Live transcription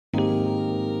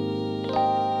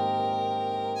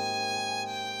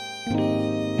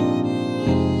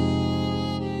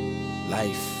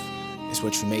Life is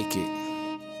what you make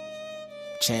it.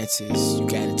 Chances, you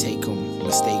gotta take them.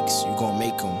 Mistakes, you gon'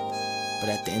 make them. But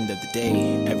at the end of the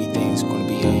day, everything's gonna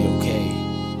be okay.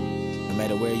 No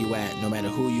matter where you at, no matter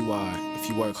who you are, if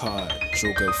you work hard,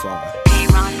 you'll go far.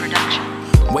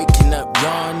 Production. Waking up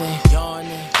yawning.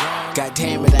 God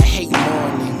damn it, I hate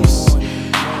mornings.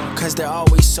 Cause they're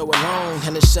always so alone,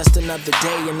 and it's just another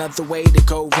day, another way to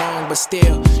go wrong. But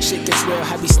still, shit gets real,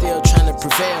 I be still trying to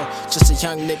prevail. Just a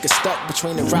young nigga stuck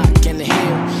between the rock and the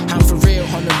hill. I'm for real,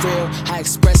 on the real, I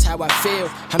express how I feel.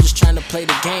 I'm just trying to play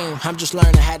the game, I'm just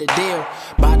learning how to deal.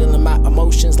 Bottling my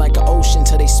emotions like an ocean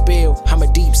till they spill. I'm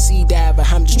a deep sea diver,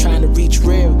 I'm just trying to reach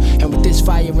real. And with this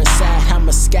fire inside, I'm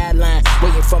a skyline,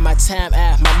 waiting for my time.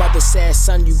 My mother said,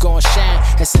 son, you gon' shine.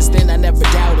 And since then I never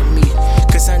doubted me,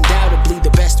 cause undoubtedly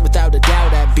the best without a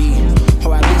doubt I be.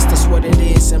 Or at least that's what it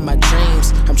is in my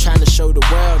dreams. I'm trying to show the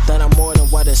world that I'm more than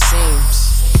what it seems.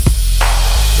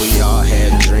 We all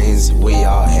had dreams, we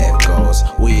all had goals.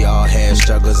 We all had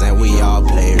struggles and we all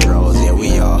played roles. Yeah,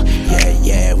 we all,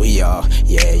 yeah, we all,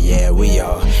 yeah, we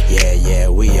all, yeah,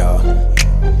 we all.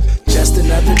 Just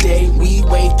another day, we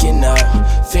waking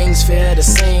up. Things feel the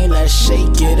same, let's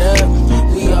shake it up.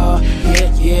 We all,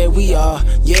 yeah, we all,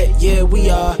 yeah, we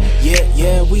all,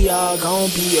 yeah, we all gon'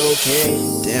 be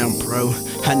okay. Damn, bro,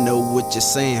 I know what you're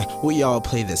saying. We all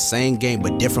play the same game,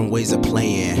 but different ways of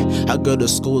playing. I go to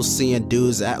school seeing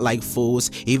dudes act like fools.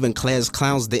 Even class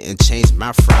clowns didn't change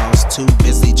my frowns. Too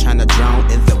busy trying to drown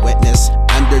in the wetness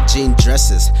under jean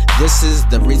dresses. This is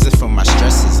the reason for my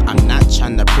stresses. I'm not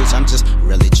trying to preach, I'm just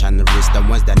really trying to reach the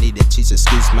ones that need to teach.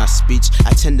 Excuse my speech,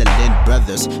 I tend to lend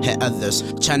brothers and others,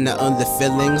 trying to earn the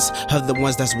feelings of the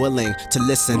ones that's willing to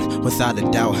listen. Without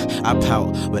a doubt, I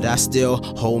pout, but I still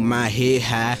hold my head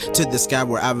high to the sky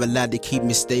where I rely to keep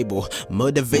me stable.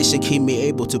 Motivation keep me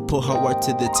able to put hard work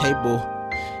to the table.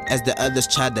 As the others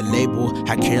try to label,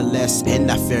 I care less and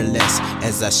I fear less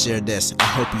as I share this. I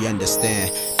hope you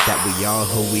understand that we are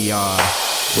who we are.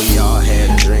 We all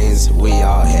had dreams, we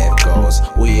all had goals.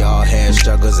 We all had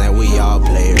struggles and we all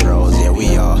played roles. Yeah,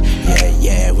 we all,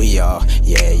 yeah, we all,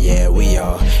 yeah, we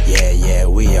all, yeah,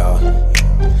 we all.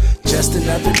 Just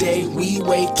another day, we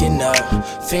waking up.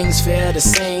 Things feel the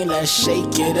same, let's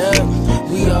shake it up.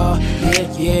 We all,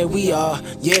 yeah, we all,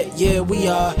 yeah, we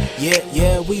all,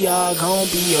 yeah, we all gon'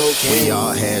 be okay. We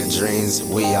all had dreams,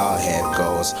 we all had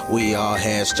goals. We all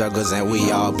had struggles and we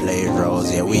all played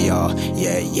roles. Yeah, we all,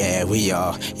 yeah, we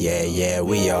all, yeah,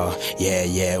 we all,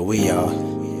 yeah, we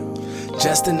all.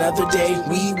 Just another day,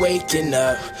 we waking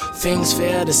up. Things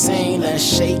feel the same, let's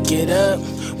shake it up.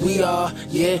 We all,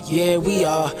 yeah, we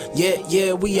all,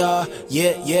 yeah, we all,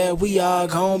 yeah, we all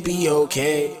gon' be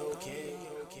okay.